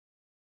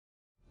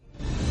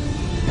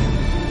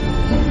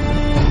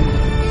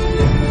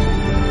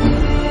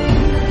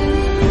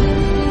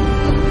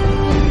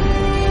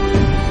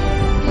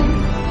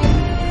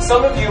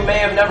you may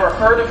have never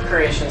heard of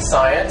creation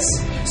science.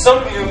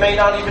 Some of you may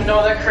not even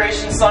know that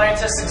creation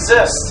scientists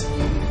exist.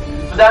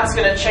 But that's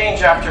going to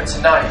change after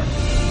tonight.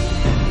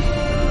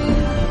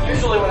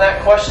 Usually when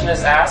that question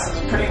is asked,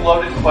 it's a pretty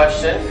loaded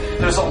question.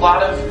 There's a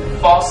lot of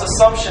false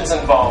assumptions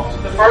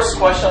involved. The first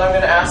question I'm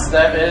going to ask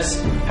them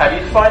is, how do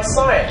you define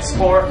science?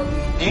 Or,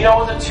 do you know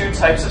what the two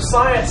types of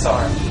science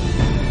are?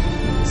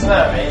 Isn't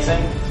that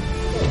amazing?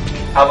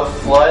 How the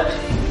flood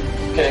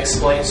can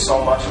explain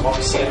so much of what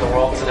we see in the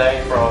world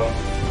today, from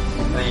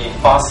the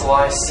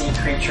fossilized sea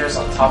creatures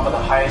on top of the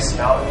highest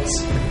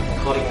mountains,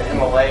 including the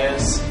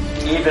Himalayas,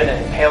 even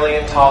in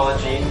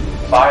paleontology,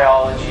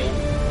 biology,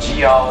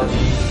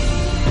 geology.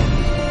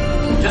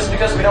 Just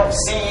because we don't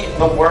see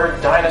the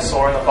word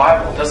dinosaur in the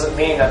Bible doesn't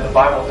mean that the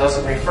Bible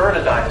doesn't refer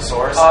to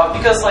dinosaurs.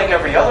 Because like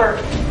every other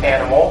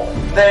animal,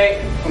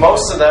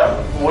 most of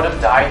them would have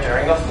died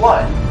during the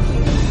flood.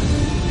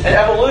 And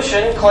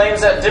evolution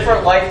claims that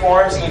different life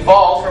forms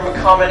evolved from a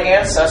common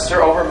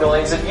ancestor over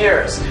millions of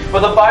years.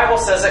 But the Bible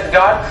says that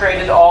God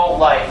created all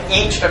life,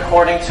 each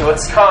according to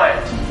its kind.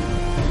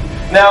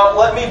 Now,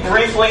 let me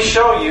briefly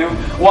show you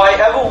why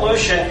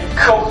evolution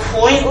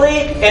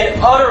completely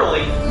and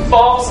utterly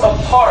falls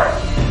apart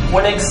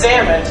when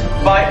examined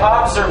by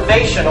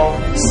observational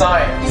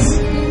science.